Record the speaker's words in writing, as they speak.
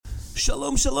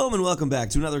Shalom, shalom, and welcome back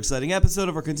to another exciting episode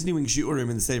of our continuing Shiurim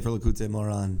in the Sefer Likutei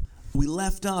Moran. We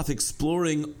left off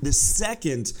exploring the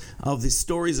second of the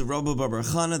stories of Rabbi Bar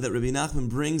Chana that Rabbi Nachman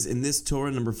brings in this Torah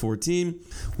number 14,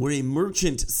 where a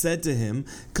merchant said to him,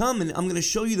 "Come and I'm going to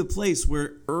show you the place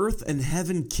where earth and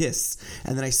heaven kiss."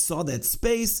 And then I saw that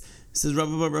space, says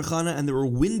Rabbi Bar Chana, and there were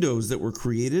windows that were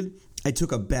created. I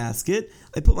took a basket,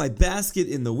 I put my basket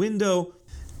in the window,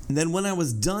 and then when I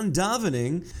was done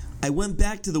davening, I went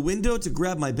back to the window to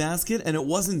grab my basket and it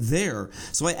wasn't there.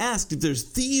 So I asked if there's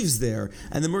thieves there.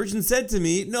 And the merchant said to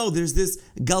me, no, there's this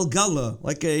galgala,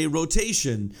 like a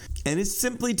rotation. And it's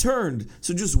simply turned.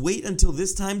 So just wait until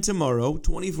this time tomorrow,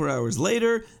 24 hours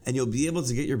later, and you'll be able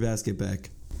to get your basket back.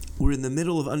 We're in the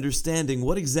middle of understanding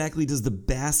what exactly does the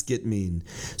basket mean.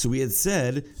 So we had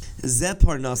said, Zeh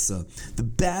Parnasa. The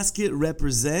basket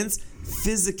represents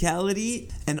physicality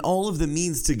and all of the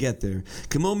means to get there.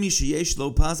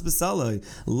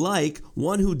 Like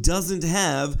one who doesn't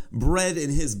have bread in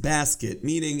his basket,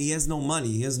 meaning he has no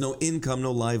money, he has no income,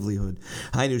 no livelihood.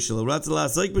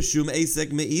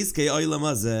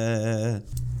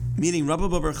 Meaning Rabbi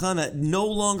Bar Chana no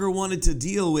longer wanted to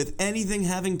deal with anything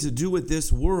having to do with this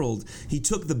world. He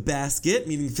took the basket,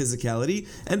 meaning physicality,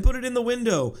 and put it in the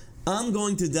window. I'm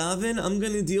going to daven, I'm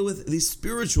going to deal with the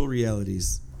spiritual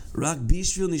realities. Rak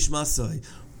bishvil nishmasai.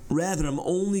 Rather, I'm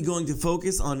only going to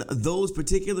focus on those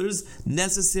particulars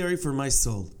necessary for my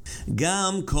soul.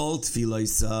 Gam kol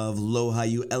tfiloisav lo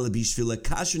hayu ela bishvil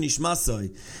kasher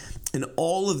nishmasai. And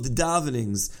all of the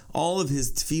davenings, all of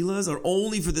his tefillas are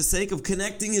only for the sake of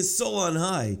connecting his soul on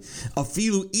high.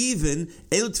 Afilu even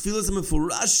el tefillas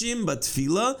mefurashim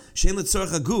batfila shem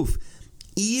letzorach haguf.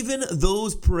 Even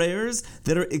those prayers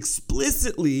that are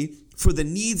explicitly for the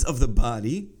needs of the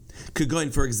body.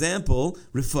 Kagoin, for example,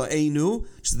 Rifa'enu,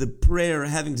 which is the prayer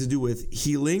having to do with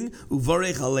healing,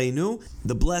 Uvarech Aleinu,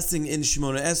 the blessing in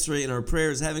Shemona Esrei, and our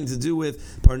prayers having to do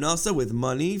with Parnasa, with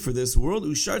money for this world,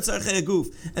 Ushar Tzarchei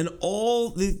Haguf, and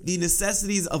all the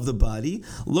necessities of the body,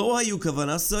 Lo Hayu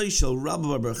Kavanasai Shel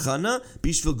Rabbi Bar Chana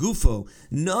Bishvil Gufo.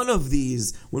 None of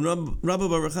these, when Rabbi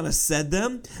Bar Chana said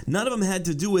them, none of them had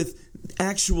to do with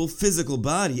actual physical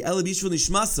body.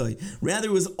 Rather,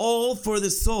 it was all for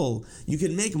the soul. You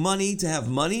can make money to have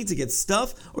money, to get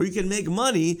stuff, or you can make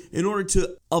money in order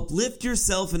to uplift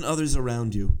yourself and others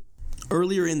around you.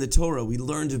 Earlier in the Torah, we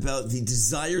learned about the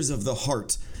desires of the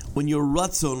heart. When your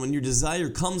ratzon, when your desire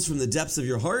comes from the depths of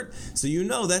your heart, so you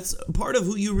know that's part of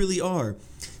who you really are.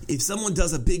 If someone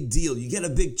does a big deal, you get a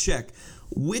big check,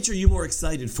 which are you more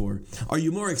excited for? Are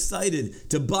you more excited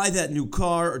to buy that new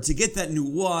car or to get that new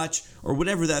watch or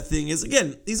whatever that thing is?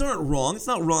 Again, these aren't wrong. It's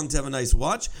not wrong to have a nice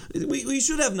watch. We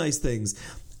should have nice things.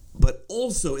 But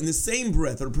also, in the same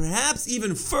breath, or perhaps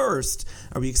even first,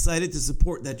 are we excited to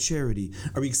support that charity?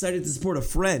 Are we excited to support a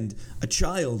friend, a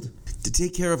child, to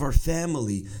take care of our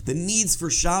family, the needs for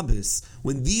Shabbos?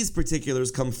 When these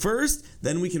particulars come first,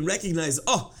 then we can recognize,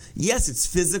 oh, yes, it's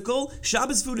physical.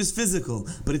 Shabbos food is physical,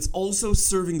 but it's also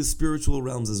serving the spiritual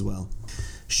realms as well.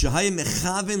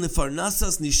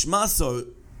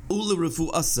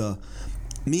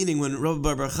 Meaning, when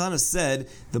Rabbi Bar Chana said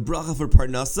the bracha for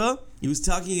Parnasa, he was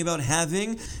talking about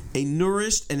having a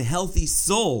nourished and healthy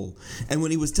soul. And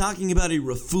when he was talking about a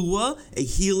refuah, a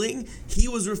healing, he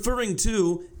was referring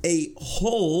to a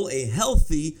whole, a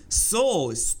healthy soul,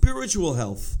 a spiritual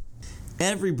health.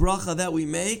 Every bracha that we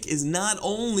make is not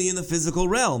only in the physical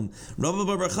realm. Rabbi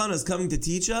Bar Chana is coming to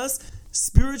teach us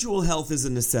spiritual health is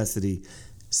a necessity.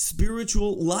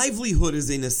 Spiritual livelihood is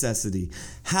a necessity.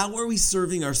 How are we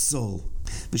serving our soul?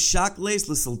 Examining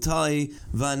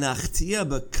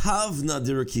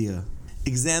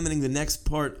the next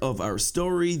part of our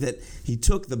story, that he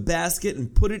took the basket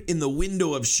and put it in the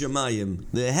window of Shemayim,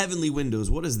 the heavenly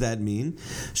windows. What does that mean?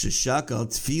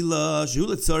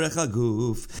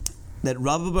 That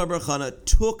Rabbi Bar Chana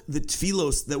took the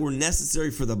tfilos that were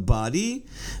necessary for the body,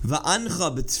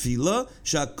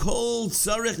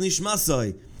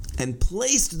 and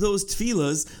placed those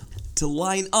tfilas to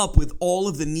line up with all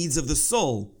of the needs of the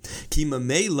soul.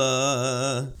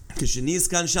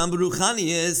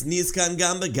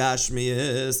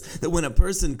 That when a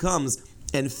person comes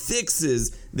and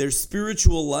fixes their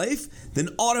spiritual life, then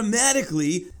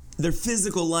automatically their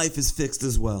physical life is fixed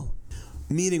as well.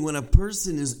 Meaning, when a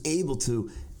person is able to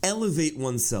elevate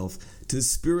oneself to the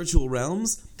spiritual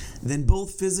realms, then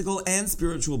both physical and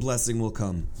spiritual blessing will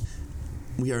come.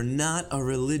 We are not a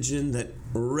religion that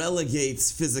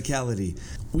relegates physicality.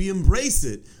 We embrace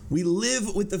it. We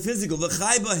live with the physical.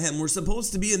 V'chai bahem. We're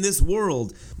supposed to be in this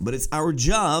world. But it's our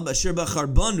job, asher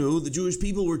bachar banu, the Jewish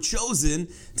people were chosen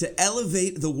to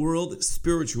elevate the world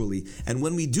spiritually. And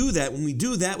when we do that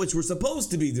which we're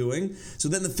supposed to be doing, so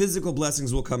then the physical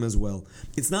blessings will come as well.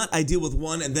 It's not I deal with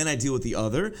one and then I deal with the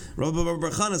other. Rabbi Bar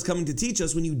Chana is coming to teach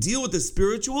us when you deal with the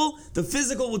spiritual, the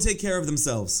physical will take care of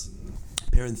themselves.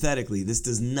 Parenthetically, this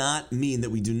does not mean that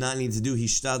we do not need to do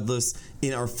hishtadlus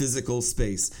in our physical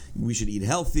space. We should eat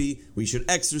healthy, we should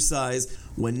exercise.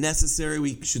 When necessary,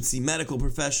 we should see medical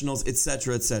professionals,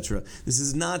 etc., etc. This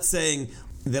is not saying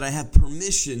that I have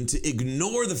permission to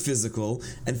ignore the physical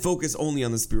and focus only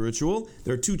on the spiritual.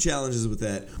 There are two challenges with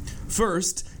that.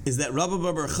 First is that Rabbi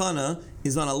Bar Chana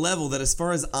is on a level that, as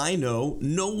far as I know,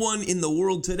 no one in the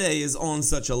world today is on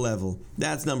such a level.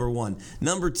 That's number one.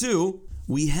 Number two,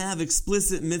 we have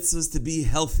explicit mitzvahs to be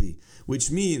healthy,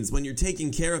 which means when you're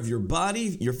taking care of your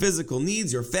body, your physical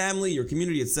needs, your family, your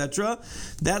community, etc.,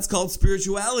 that's called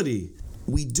spirituality.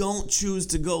 We don't choose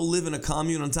to go live in a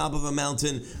commune on top of a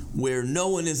mountain where no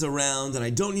one is around and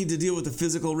I don't need to deal with the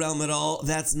physical realm at all.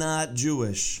 That's not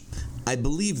Jewish. I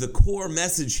believe the core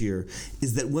message here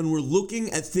is that when we're looking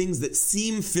at things that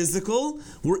seem physical,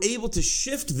 we're able to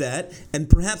shift that and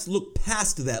perhaps look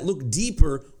past that, look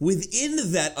deeper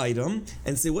within that item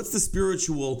and say, what's the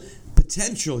spiritual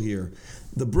potential here?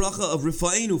 The bracha of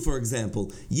Rifa'enu, for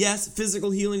example. Yes,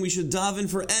 physical healing, we should daven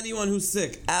for anyone who's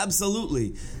sick.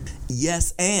 Absolutely.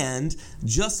 Yes, and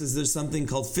just as there's something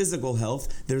called physical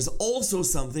health, there's also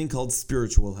something called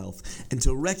spiritual health. And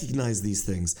to recognize these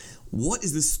things, what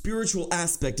is the spiritual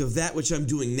aspect of that which I'm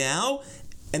doing now?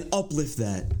 And uplift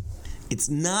that. It's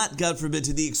not, God forbid,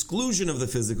 to the exclusion of the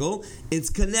physical. It's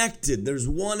connected. There's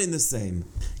one in the same.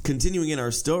 Continuing in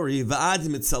our story, Va'ad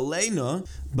mitzalena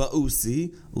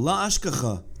ba'usi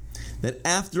la'ashkacha. That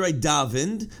after I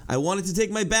davened, I wanted to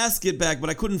take my basket back, but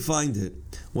I couldn't find it.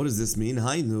 What does this mean?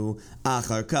 Hainu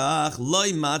achar kach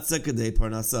loy matzah kadei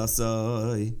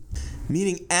parnasasai.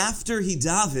 Meaning, after he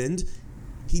davened,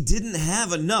 he didn't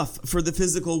have enough for the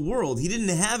physical world. He didn't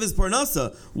have his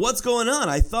parnasa. What's going on?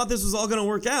 I thought this was all going to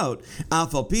work out.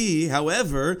 Afalpi,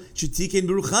 however, shetikein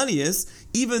beruchanius,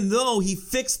 even though he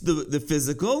fixed the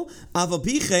physical,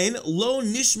 afalpi chen lo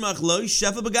nishmach lo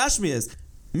shefa begashmias.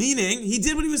 Meaning, he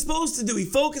did what he was supposed to do. He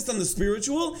focused on the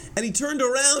spiritual, and he turned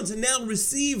around to now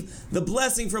receive the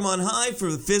blessing from on high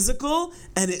for the physical,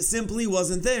 and it simply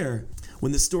wasn't there.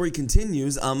 When the story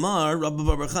continues, Amar, Rabbi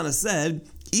Bar Chana said,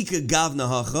 Ika gavna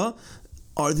hacha,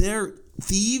 are there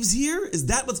thieves here? Is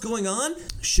that what's going on?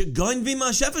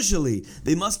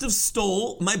 They must have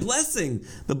stole my blessing.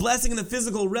 The blessing in the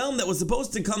physical realm that was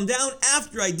supposed to come down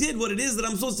after I did what it is that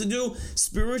I'm supposed to do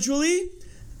spiritually.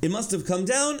 It must have come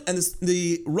down and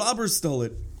the robbers stole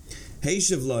it. Hey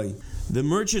Shivlai. The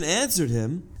merchant answered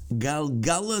him,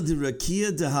 Galgala de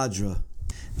Rakia de Hadra.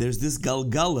 There's this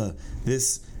Galgala,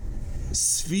 this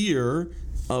sphere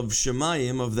of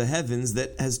Shemayim, of the heavens,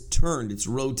 that has turned, it's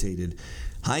rotated.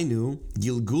 Hainu,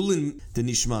 Gilgulin de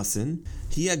Nishmasin,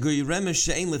 Hiya Goyremesh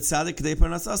Shein Letzadik Kadei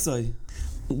Parnasasai.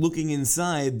 Looking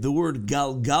inside, the word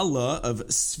Galgala,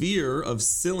 of sphere, of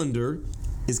cylinder,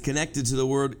 is connected to the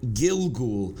word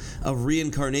Gilgul, of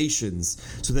reincarnations.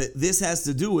 So that this has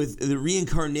to do with the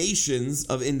reincarnations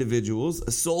of individuals.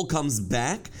 A soul comes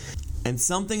back, and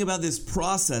something about this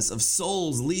process of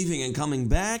souls leaving and coming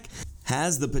back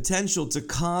has the potential to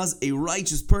cause a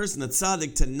righteous person, a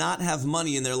tzaddik, to not have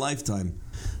money in their lifetime.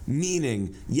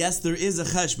 Meaning, yes, there is a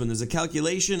cheshbon, there's a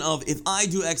calculation of if I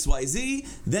do XYZ,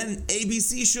 then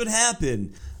ABC should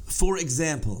happen. For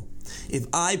example, if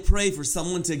I pray for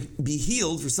someone to be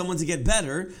healed, for someone to get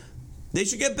better, they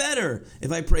should get better.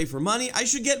 If I pray for money, I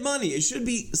should get money. It should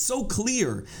be so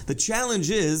clear. The challenge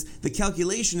is, the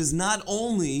calculation is not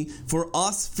only for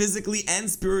us physically and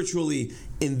spiritually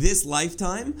in this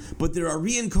lifetime, but there are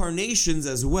reincarnations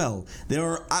as well. There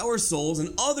are our souls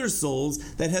and other souls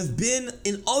that have been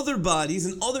in other bodies,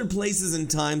 in other places and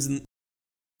times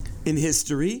in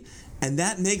history, and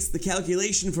that makes the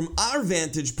calculation from our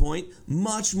vantage point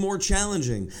much more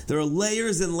challenging. There are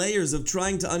layers and layers of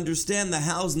trying to understand the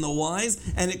hows and the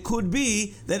whys, and it could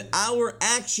be that our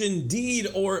action, deed,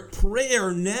 or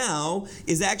prayer now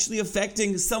is actually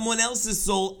affecting someone else's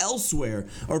soul elsewhere.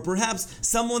 Or perhaps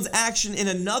someone's action in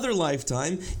another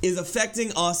lifetime is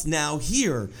affecting us now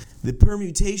here. The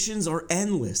permutations are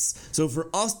endless. So for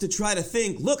us to try to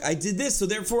think, look, I did this, so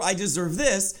therefore I deserve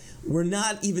this, we're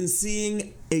not even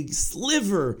seeing a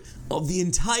sliver of the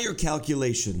entire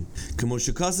calculation.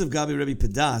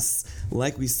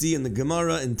 Like we see in the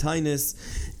Gemara in Tainus,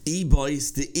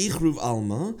 Ibois de ichruv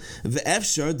alma,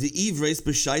 ve'efshar de ivres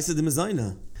b'shaisa de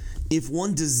mezayna. If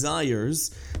one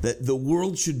desires that the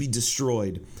world should be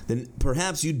destroyed, then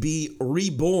perhaps you'd be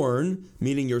reborn,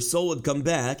 meaning your soul would come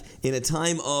back in a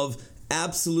time of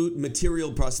absolute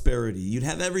material prosperity. You'd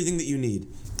have everything that you need.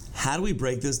 How do we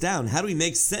break this down? How do we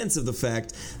make sense of the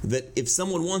fact that if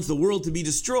someone wants the world to be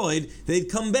destroyed,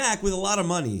 they'd come back with a lot of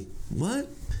money? What?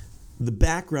 The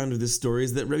background of this story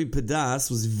is that Rebbe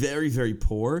Padas was very, very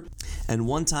poor and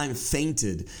one time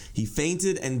fainted. He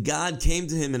fainted and God came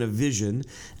to him in a vision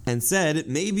and said,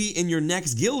 maybe in your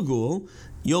next Gilgul,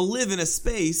 you'll live in a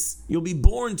space, you'll be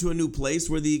born to a new place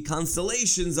where the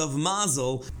constellations of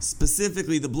Mazel,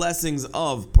 specifically the blessings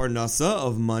of Parnasa,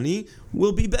 of money,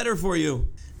 will be better for you.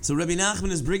 So Rabbi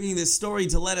Nachman is bringing this story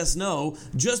to let us know,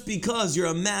 just because you're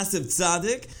a massive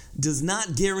tzaddik does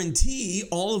not guarantee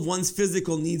all of one's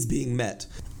physical needs being met.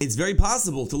 It's very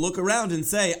possible to look around and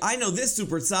say, I know this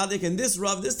super tzaddik and this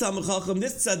Rav, this Talmid Chacham,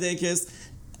 this tzaddikis,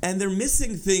 and they're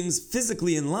missing things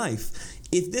physically in life.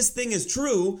 If this thing is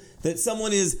true, that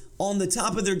someone is on the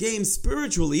top of their game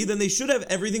spiritually, then they should have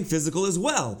everything physical as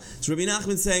well. So Rabbi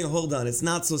Nachman is saying, hold on, it's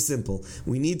not so simple.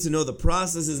 We need to know the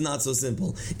process is not so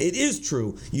simple. It is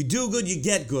true. You do good, you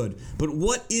get good. But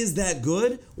what is that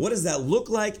good? What does that look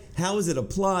like? How is it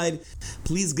applied?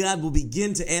 Please God, we'll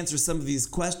begin to answer some of these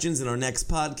questions in our next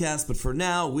podcast. But for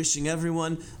now, wishing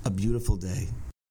everyone a beautiful day.